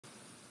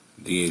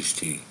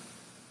DHT.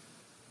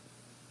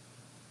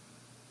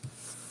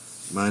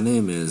 My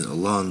name is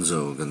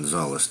Alonzo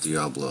Gonzalez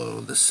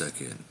Diablo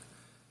II.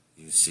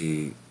 You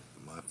see,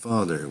 my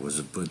father was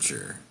a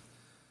butcher.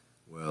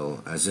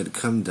 Well, as it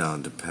come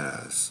down to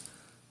pass,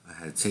 I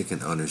had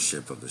taken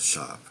ownership of the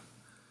shop.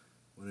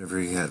 Whenever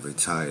he had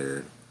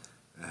retired,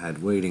 I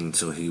had waiting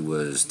till he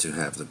was to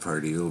have the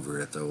party over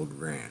at the old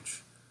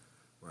ranch,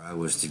 where I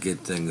was to get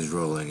things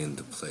rolling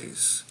into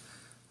place.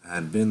 I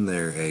had been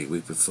there a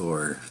week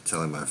before,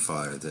 telling my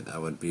father that I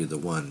would be the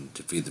one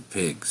to feed the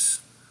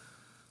pigs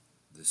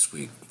this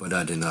week, but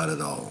I did not at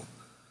all.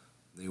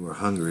 They were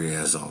hungry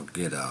as all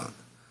get out.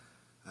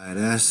 I had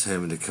asked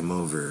him to come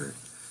over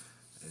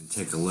and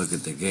take a look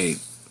at the gate.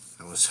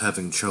 I was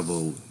having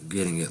trouble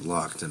getting it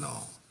locked and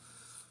all.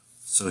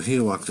 So he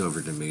walked over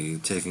to me,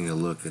 taking a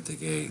look at the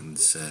gate, and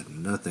said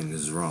nothing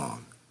is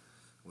wrong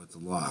with the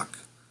lock.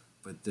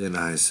 But then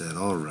I said,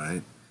 all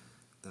right.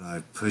 Then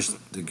I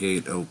pushed the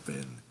gate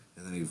open,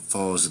 and then he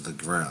falls to the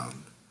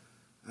ground.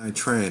 I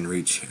try and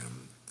reach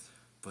him,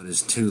 but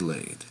it's too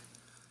late.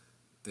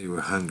 They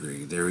were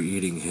hungry. They were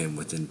eating him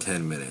within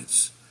 10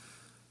 minutes.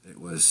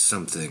 It was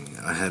something.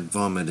 I had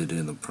vomited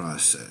in the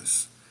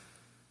process.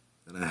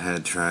 Then I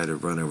had tried to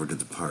run over to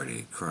the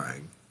party,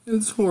 crying,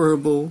 "It's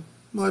horrible.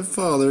 My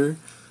father,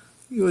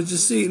 he was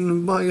just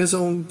eaten by his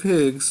own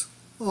pigs,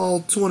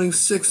 all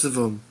 26 of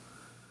them.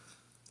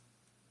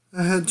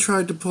 I had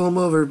tried to pull him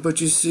over,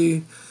 but you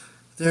see,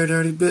 they had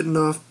already bitten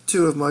off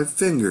 2 of my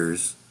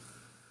fingers."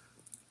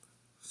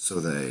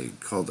 So they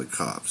called the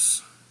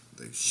cops.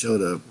 They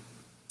showed up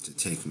to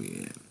take me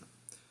in,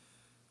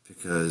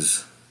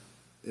 because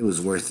it was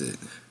worth it.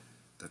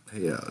 The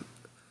payout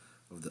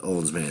of the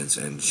old man's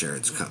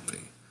insurance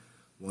company,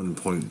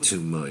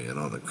 $1.2 million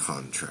on the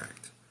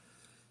contract.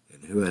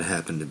 And who had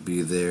happened to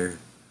be there?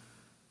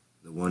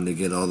 The one to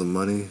get all the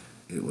money?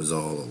 It was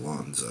all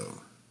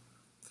Alonzo.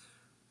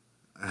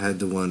 I had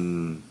the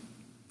one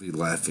be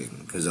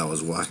laughing because I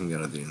was walking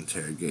out of the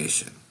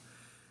interrogation,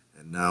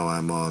 and now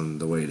I'm on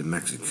the way to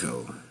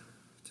Mexico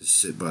to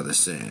sit by the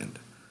sand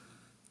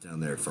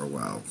down there for a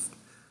while.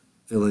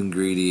 Feeling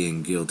greedy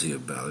and guilty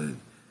about it,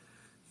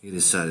 he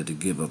decided to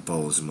give up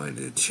all his money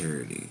to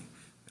charity,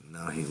 and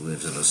now he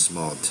lives in a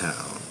small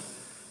town,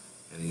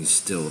 and he's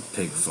still a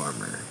pig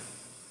farmer.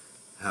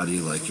 How do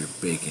you like your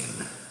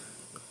bacon?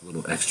 A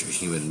little extra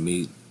human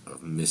meat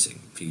of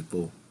missing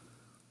people?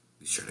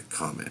 Be sure to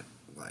comment,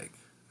 like,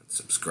 and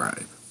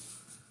subscribe.